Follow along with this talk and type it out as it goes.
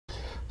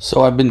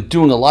So I've been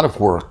doing a lot of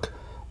work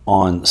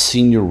on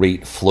senior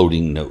rate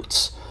floating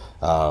notes.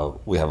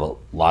 We have a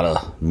lot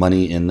of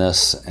money in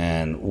this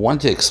and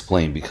want to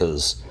explain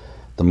because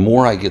the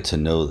more I get to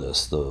know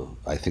this,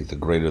 I think the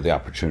greater the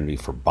opportunity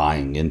for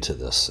buying into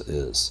this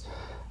is.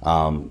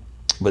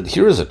 But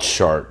here is a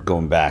chart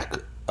going back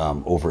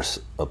over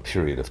a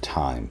period of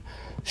time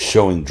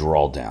showing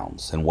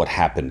drawdowns and what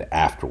happened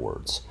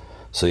afterwards.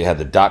 So you had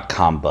the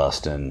dot-com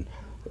bust, and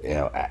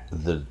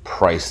the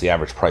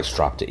average price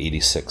dropped to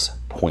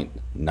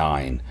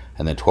 86.9,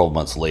 and then 12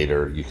 months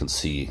later you can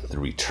see the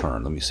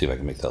return. Let me see if I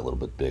can make that a little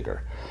bit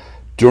bigger.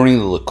 During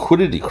the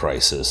liquidity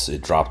crisis,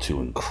 it dropped to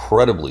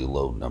incredibly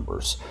low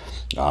numbers.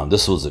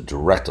 This was a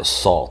direct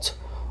assault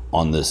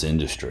on this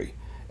industry,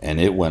 and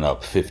it went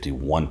up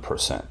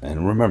 51%.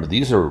 And remember,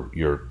 these are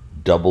your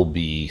double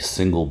B,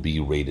 single B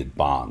rated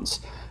bonds,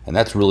 and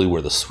that's really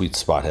where the sweet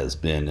spot has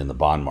been in the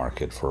bond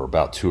market for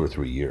about 2 or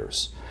 3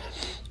 years.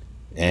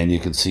 And you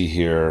can see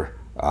here,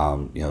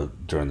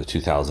 during the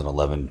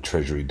 2011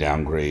 Treasury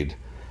downgrade,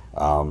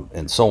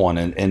 and so on.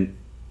 And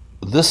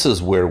this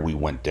is where we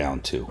went down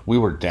to. We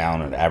were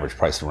down at average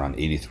price around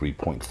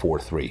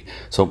 83.43.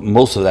 So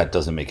most of that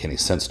doesn't make any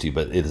sense to you,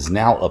 but it is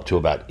now up to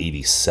about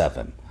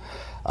 87.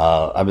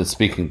 I've been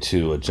speaking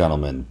to a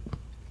gentleman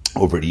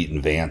over at Eaton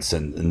Vance,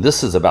 and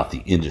this is about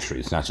the industry.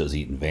 It's not just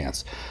Eaton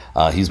Vance.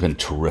 He's been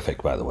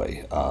terrific, by the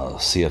way,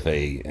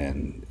 CFA,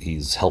 and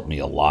he's helped me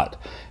a lot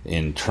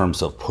in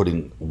terms of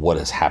putting what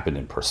has happened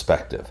in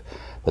perspective.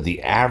 But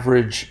the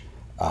average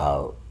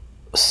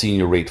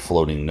senior rate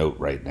floating note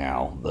right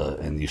now,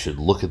 and you should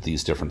look at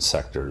these different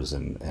sectors,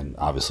 and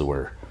obviously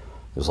where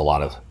there's a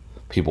lot of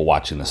people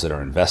watching this that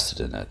are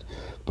invested in it,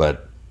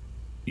 but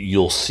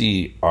you'll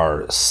see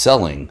are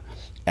selling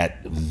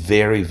at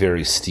very,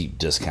 very steep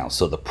discounts.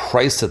 So the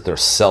price that they're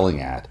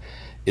selling at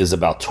is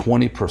about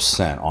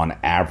 20% on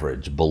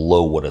average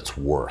below what it's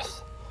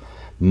worth.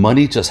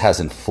 Money just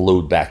hasn't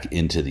flowed back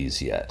into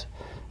these yet.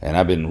 And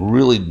I've been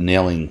really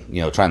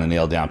trying to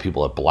nail down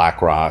people at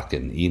BlackRock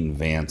and Eaton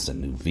Vance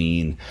and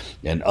Nuveen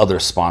and other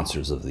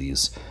sponsors of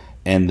these.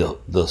 And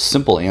the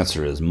simple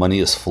answer is money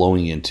is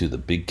flowing into the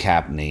big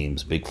cap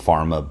names, big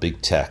pharma,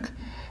 big tech.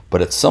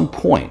 But at some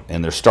point,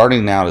 and they're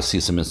starting now to see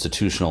some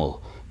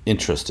institutional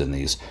interest in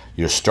these,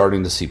 you're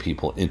starting to see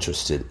people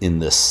interested in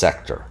this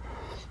sector.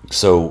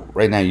 So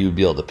right now you'd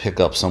be able to pick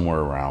up somewhere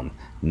around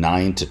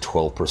 9 to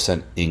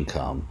 12%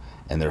 income,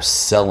 and they're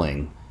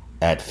selling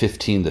at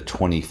 15 to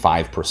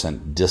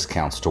 25%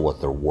 discounts to what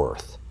they're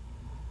worth.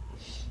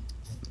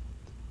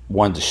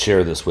 Wanted to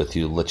share this with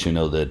you, let you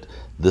know that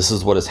this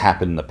is what has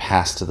happened in the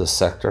past to this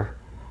sector.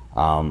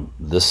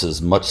 This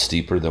is much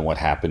steeper than what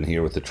happened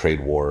here with the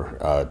trade war,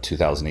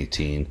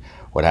 2018,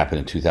 what happened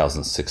in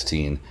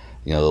 2016.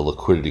 The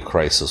liquidity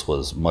crisis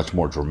was much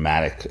more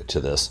dramatic to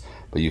this,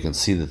 but you can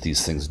see that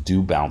these things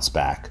do bounce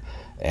back,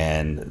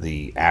 and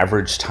the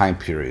average time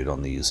period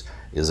on these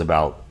is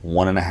about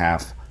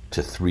 1.5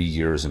 to 3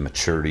 years in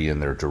maturity,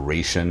 and their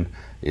duration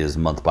is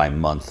month by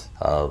month,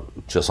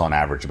 just on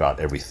average about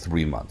every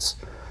 3 months.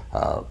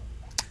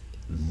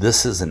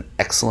 This is an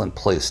excellent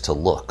place to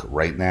look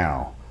right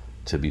now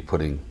to be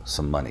putting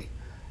some money.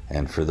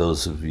 And for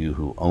those of you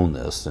who own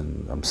this,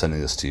 and I'm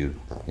sending this to you,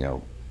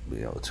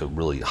 to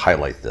really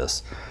highlight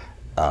this,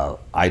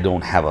 I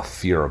don't have a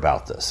fear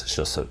about this. It's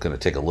just going to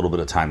take a little bit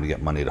of time to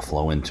get money to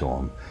flow into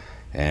them.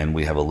 And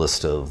we have a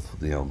list of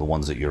the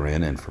ones that you're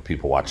in, and for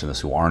people watching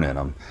this who aren't in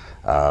them,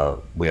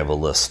 we have a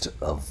list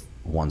of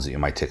ones that you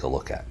might take a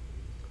look at.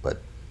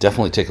 But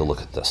definitely take a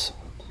look at this.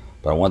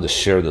 But I wanted to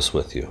share this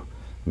with you.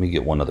 Let me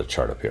get one other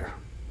chart up here.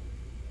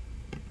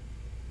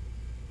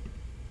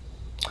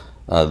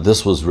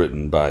 This was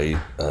written by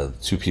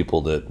 2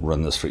 people that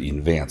run this for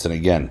Eaton Vance. And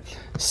again,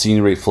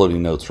 senior rate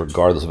floating notes,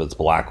 regardless if it's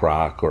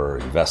BlackRock or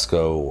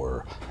Invesco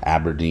or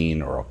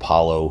Aberdeen or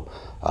Apollo,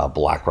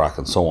 BlackRock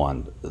and so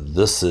on.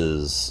 This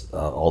is,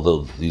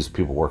 although these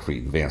people work for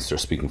Eaton Vance, they're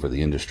speaking for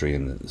the industry.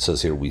 And it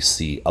says here we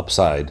see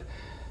upside,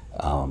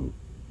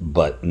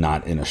 but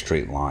not in a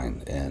straight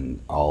line.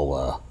 And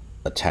I'll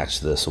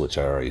attach this, which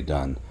I already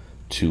done,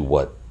 to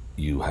what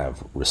you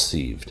have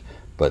received.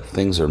 But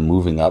things are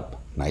moving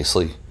up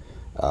nicely.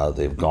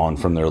 They've gone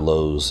from their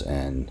lows,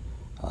 and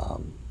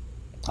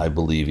I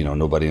believe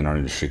nobody in our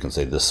industry can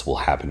say this will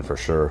happen for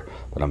sure,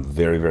 but I'm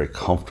very, very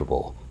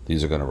comfortable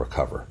these are going to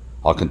recover.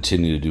 I'll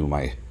continue to do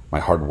my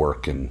hard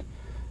work and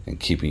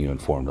keeping you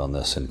informed on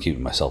this and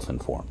keeping myself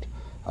informed.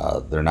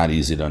 They're not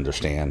easy to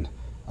understand,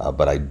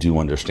 but I do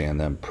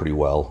understand them pretty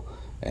well,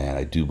 and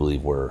I do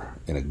believe we're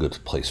in a good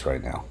place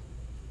right now.